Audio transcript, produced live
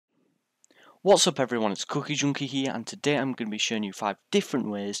What's up everyone, it's Cookie Junkie here, and today I'm going to be showing you 5 different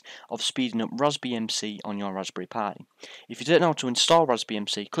ways of speeding up Raspbmc on your Raspberry Pi. If you don't know how to install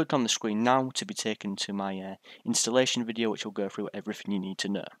Raspbmc, click on the screen now to be taken to my installation video, which will go through everything you need to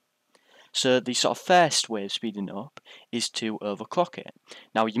know. So the sort of first way of speeding it up is to overclock it.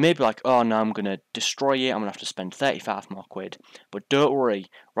 Now you may be like, oh no, I'm going to destroy it, I'm going to have to spend 35 more quid. But don't worry,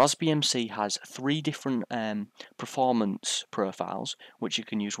 Raspbmc has 3 different performance profiles which you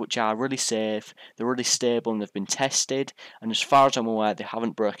can use, which are really safe, they're really stable and they've been tested, and as far as I'm aware they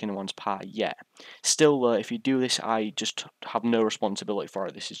haven't broken anyone's Pi yet. Still though, if you do this, I just have no responsibility for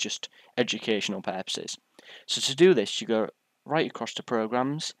it, this is just educational purposes. So to do this, you go right across to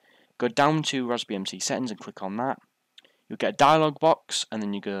programs, go down to Raspbmc settings and click on that. You'll get a dialog box, and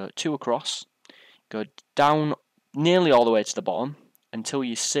then you go 2 across, go down nearly all the way to the bottom until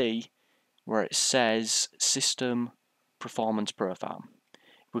you see where it says System Performance Profile.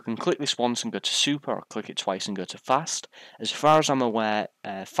 We can click this once and go to Super, or click it twice and go to Fast. As far as I'm aware,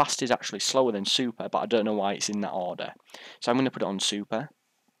 Fast is actually slower than Super, but I don't know why it's in that order. So I'm going to put it on Super.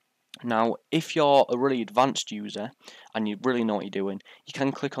 Now, if you're a really advanced user and you really know what you're doing, you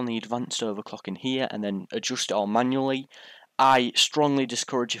can click on the advanced overclocking here and then adjust it all manually. I strongly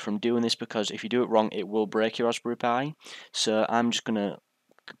discourage you from doing this because if you do it wrong, it will break your Raspberry Pi. So I'm just going to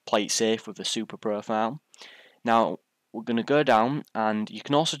play it safe with the super profile. Now, we're going to go down, and you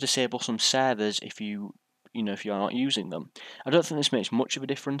can also disable some servers if you're not using them. I don't think this makes much of a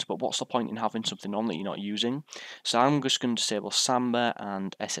difference, but what's the point in having something on that you're not using? So I'm just going to disable Samba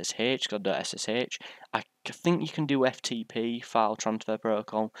and SSH, because I don't SSH. I think you can do FTP, File Transfer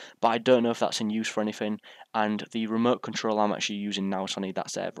Protocol, but I don't know if that's in use for anything, and the remote control I'm actually using now, so I need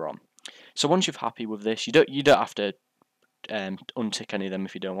that server on. So once you're happy with this, you don't have to untick any of them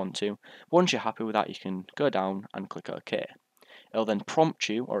if you don't want to. Once you're happy with that, you can go down and click OK. It'll then prompt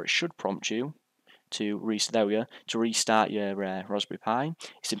you, or it should prompt you, to restart your Raspberry Pi. You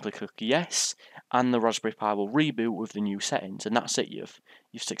simply click yes, and the Raspberry Pi will reboot with the new settings, and that's it. You've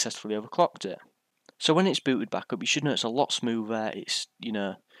successfully overclocked it. So when it's booted back up, you should know it's a lot smoother. It's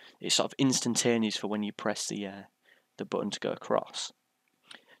it's sort of instantaneous for when you press the button to go across.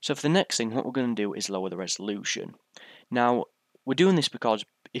 So for the next thing, what we're going to do is lower the resolution. Now, we're doing this because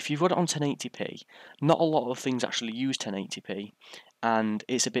if you've got it on 1080p, not a lot of things actually use 1080p, and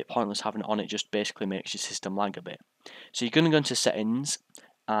it's a bit pointless having it on. It just basically makes your system lag a bit. So you're going to go into settings,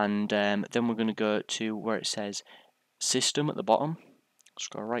 and then we're going to go to where it says system at the bottom.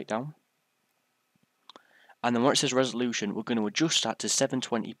 Scroll right down. And then where it says resolution, we're going to adjust that to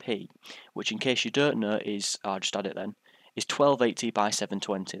 720p, which in case you don't know is, I'll just add it then, is 1280 by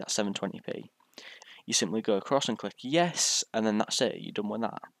 720, that's 720p. You simply go across and click yes, and then that's it, you're done with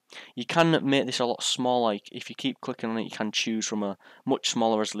that. You can make this a lot smaller. If you keep clicking on it, you can choose from a much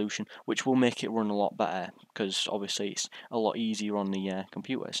smaller resolution, which will make it run a lot better, because obviously it's a lot easier on the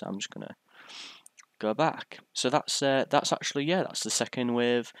computer. So I'm just going to go back. So that's the second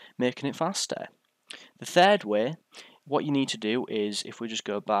way of making it faster. The third way, what you need to do is, if we just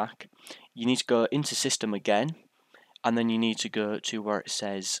go back, you need to go into System again, and then you need to go to where it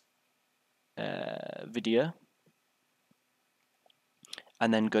says Video,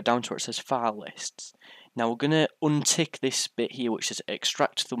 and then go down to where it says File Lists. Now we're going to untick this bit here which says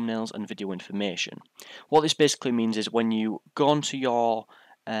Extract Thumbnails and Video Information. What this basically means is when you go onto your,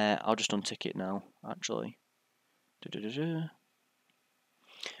 I'll just untick it now actually.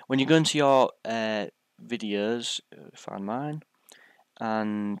 When you go into your videos, find mine,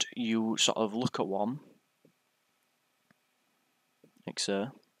 and you sort of look at one, like so,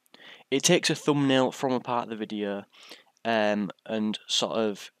 it takes a thumbnail from a part of the video, and sort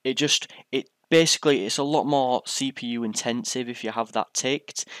of basically it's a lot more CPU intensive if you have that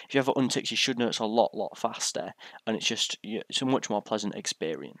ticked. If you have it unticked, you should know it's a lot faster, and it's a much more pleasant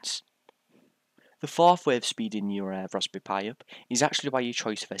experience. The fourth way of speeding your Raspberry Pi up is actually by your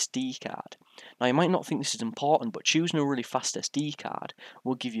choice of SD card. Now you might not think this is important, but choosing a really fast SD card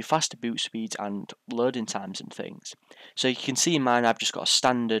will give you faster boot speeds and loading times and things. So you can see in mine I've just got a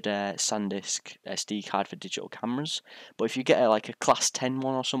standard SanDisk SD card for digital cameras, but if you get like a class 10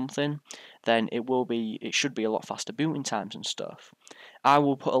 one or something, then it should be a lot faster booting times and stuff. I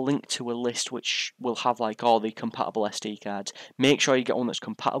will put a link to a list which will have like all the compatible SD cards. Make sure you get one that's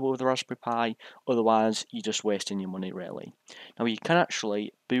compatible with the Raspberry Pi, otherwise you're just wasting your money really. Now you can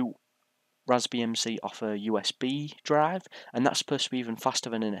actually boot Raspbmc off a USB drive, and that's supposed to be even faster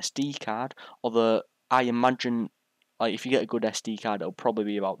than an SD card, although I imagine like if you get a good SD card it'll probably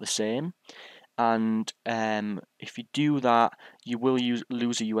be about the same. And if you do that, you will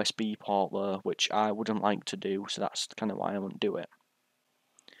lose a USB port though, which I wouldn't like to do, so that's kind of why I won't do it.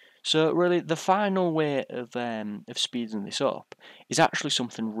 So really, the final way of speeding this up is actually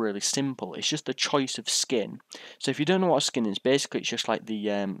something really simple. It's just the choice of skin. So if you don't know what a skin is, basically it's just like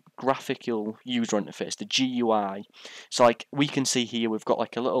the graphical user interface, the GUI. So like we can see here, we've got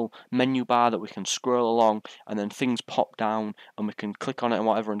like a little menu bar that we can scroll along, and then things pop down, and we can click on it and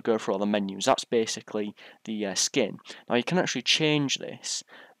whatever, and go through all the menus. That's basically the skin. Now you can actually change this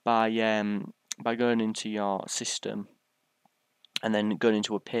by going into your system, and then going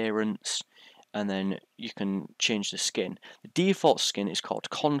into appearance, and then you can change the skin. The default skin is called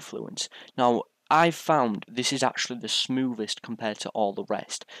Confluence. Now I've found this is actually the smoothest compared to all the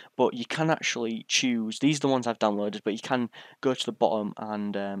rest, but you can actually choose, these are the ones I've downloaded, but you can go to the bottom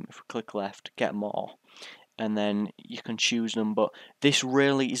and if we click left, get more, and then you can choose them, but this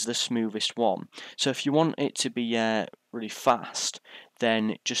really is the smoothest one. So if you want it to be really fast,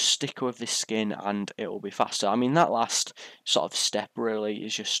 then just stick with this skin and it will be faster. I mean, that last sort of step really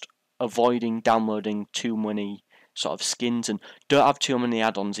is just avoiding downloading too many sort of skins, and don't have too many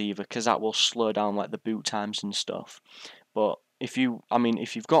add-ons either, because that will slow down like the boot times and stuff. But if you've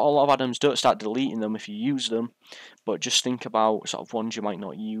got a lot of add-ons, don't start deleting them if you use them, but just think about sort of ones you might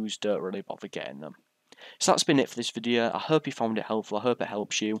not use, don't really bother getting them. So that's been it for this video. I hope you found it helpful. I hope it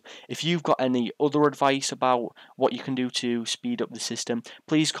helps you. If you've got any other advice about what you can do to speed up the system,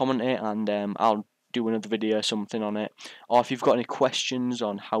 please comment it, and I'll do another video or something on it. Or if you've got any questions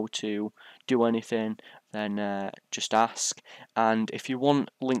on how to do anything, then just ask. And if you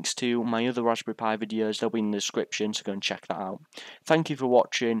want links to my other Raspberry Pi videos, they'll be in the description, so go and check that out. Thank you for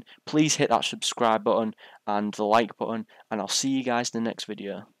watching. Please hit that subscribe button and the like button, and I'll see you guys in the next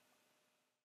video.